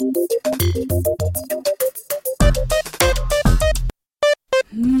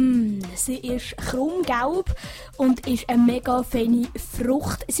gelb und ist eine mega feine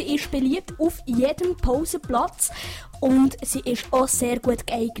Frucht. Sie ist beliebt auf jedem Pausenplatz und sie ist auch sehr gut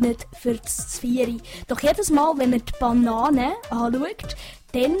geeignet für das Vieri. Doch jedes Mal, wenn man die Banane anschaut,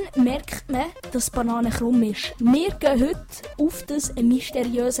 dann merkt man, dass die Banane krumm ist. Wir gehen heute auf das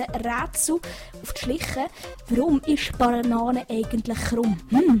mysteriöse Rätsel auf die Schliche. Warum ist die Banane eigentlich krumm?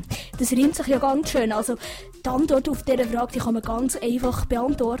 Das reimt sich ja ganz schön. Also, die Antwort auf diese Frage die kann man ganz einfach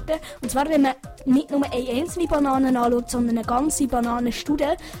beantworten. Und zwar, wenn man nicht nur eine einzelne Banane anschaut, sondern eine ganze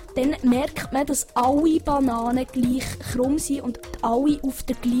Bananenstudie, dann merkt man, dass alle Bananen gleich krumm sind und alle auf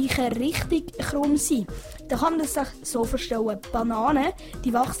der gleichen Richtung krumm sind. Da kann man sich so vorstellen, die Banane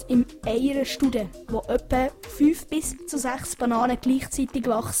die wächst in einer Studie, wo etwa 5 bis zu 6 Bananen gleichzeitig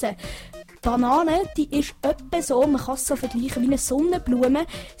wachsen. Die Banane die ist etwa so, man kann es so vergleichen wie eine Sonnenblume.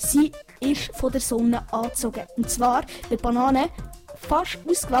 Sie ist von der Sonne angezogen. Und zwar, wenn die Banane fast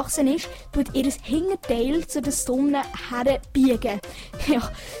ausgewachsen ist, tut ihr Hinterteil zu der Sonne herbiegen. Ja,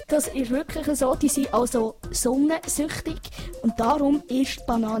 das ist wirklich so. Die sind also sonnensüchtig und darum ist die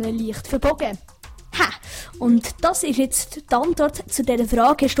Banane leicht verbogen. Und das ist jetzt die Antwort zu dieser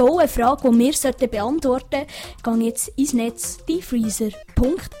Frage. Hast du auch eine Frage, die wir beantworten sollten? Geh jetzt ins Netz,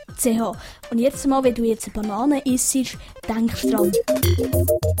 diefreezer.ch. Und jetzt mal, wenn du jetzt eine Banane isst, denkst dran.